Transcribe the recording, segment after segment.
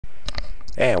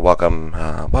Hey, welcome,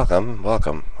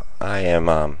 welcome. I am,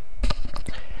 I'm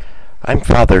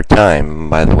Father Time,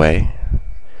 by the way.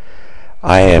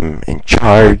 I am in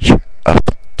charge of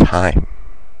time.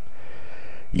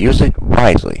 Use it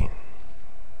wisely.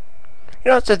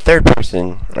 It's the third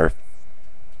person, or,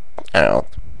 I don't know,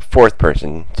 fourth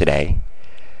person today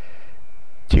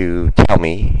to tell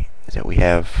me that we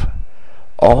have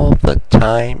all the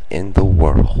time in the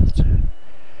world.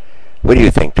 What do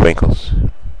you think, Twinkles?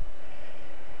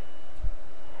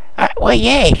 Well,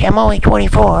 yes, I'm only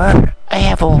 24. I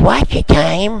have a lot of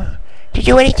time to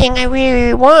do anything I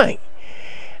really want.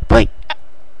 But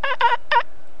I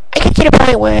get to the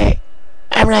point where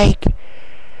I'm like,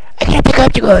 I gotta pick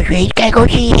up the groceries, gotta go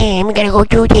see him, gotta go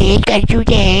do this, gotta do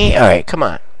that. Alright, come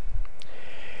on.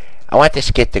 I want this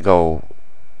skit to go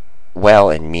well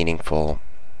and meaningful.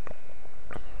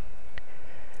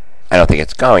 I don't think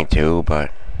it's going to,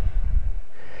 but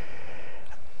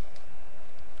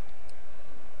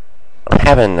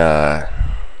I'm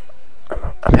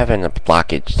having a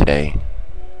blockage today.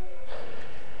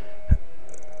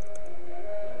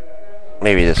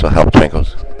 Maybe this will help,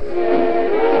 Twinkles.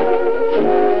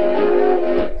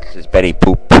 This is Betty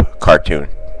Boop cartoon.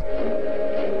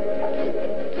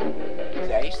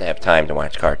 See, I used to have time to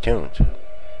watch cartoons.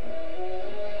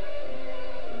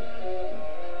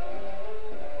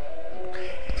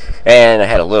 And I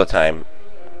had a little time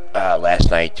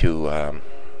last night to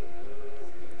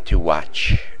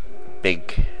watch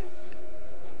Big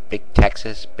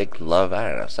Texas, Big Love. I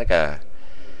don't know. It's like a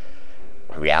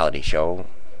reality show,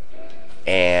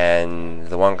 and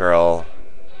the one girl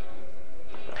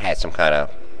had some kind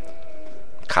of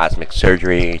cosmic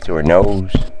surgery to her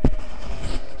nose,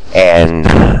 and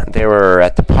they were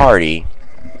at the party.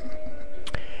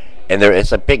 And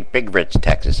it's a big rich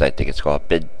Texas. I think it's called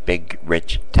big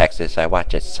rich Texas. I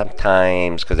watch it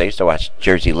sometimes because I used to watch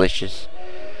Jersey Licious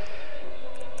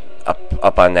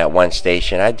up on that one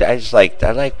station. I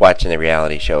like watching the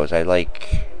reality shows. I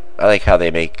like how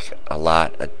they make a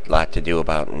lot to do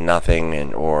about nothing,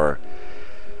 and or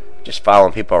just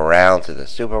following people around to the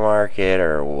supermarket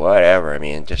or whatever. I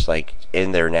mean, just like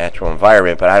in their natural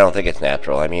environment, but I don't think it's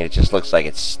natural. I mean, it just looks like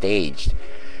it's staged.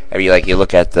 I mean, like you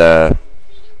look at the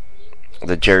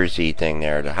Jersey thing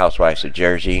there, the Housewives of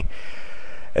Jersey,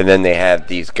 and then they have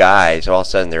these guys. All of a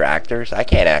sudden, they're actors. I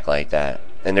can't act like that,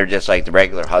 and they're just like the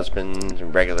regular husbands,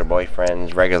 regular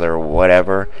boyfriends, regular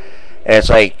whatever. And it's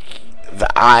like the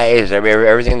eyes,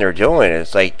 everything they're doing.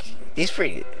 It's like these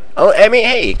free. Oh, I mean,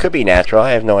 hey, it could be natural.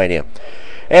 I have no idea.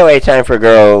 Anyway, time for a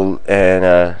girl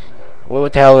and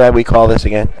what the hell did we call this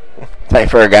again? Time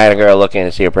for a guy and a girl looking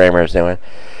to see what Bramer is doing.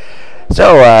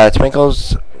 So,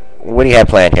 Twinkles, what do you have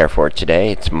planned here for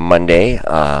today? It's Monday,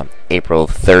 April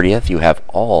 30th. You have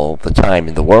all the time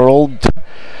in the world.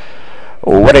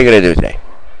 What are you going to do today?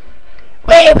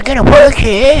 Well, we're gonna work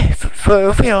here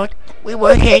we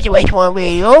work here at the West One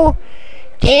Radio.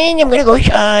 Then I'm gonna go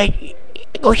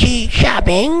see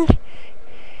shopping.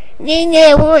 Then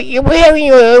we're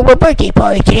having a birthday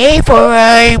party today for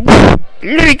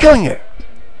little Junior.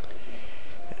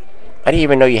 I didn't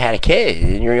even know you had a kid,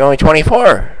 and you're only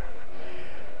 24.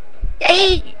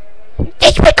 Hey,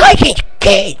 that's my cousin's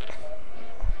kid.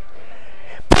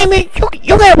 I mean,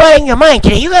 you got a lot in your mind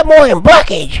today. You got more than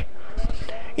blockage.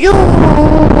 You.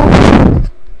 Oh,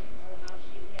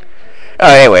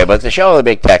 anyway, but the show, the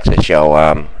Big Texas show,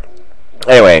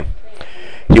 anyway,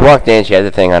 she walked in, she had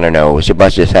the thing on her nose, she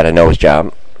must just had a nose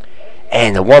job,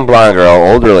 and the one blonde girl,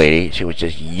 older lady, she was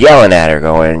just yelling at her,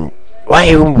 going, why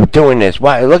are you doing this?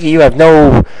 Why? Look at you, have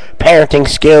no parenting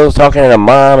skills, talking to the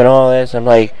mom and all this. I'm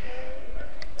like,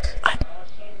 I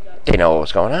didn't know what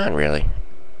was going on, really.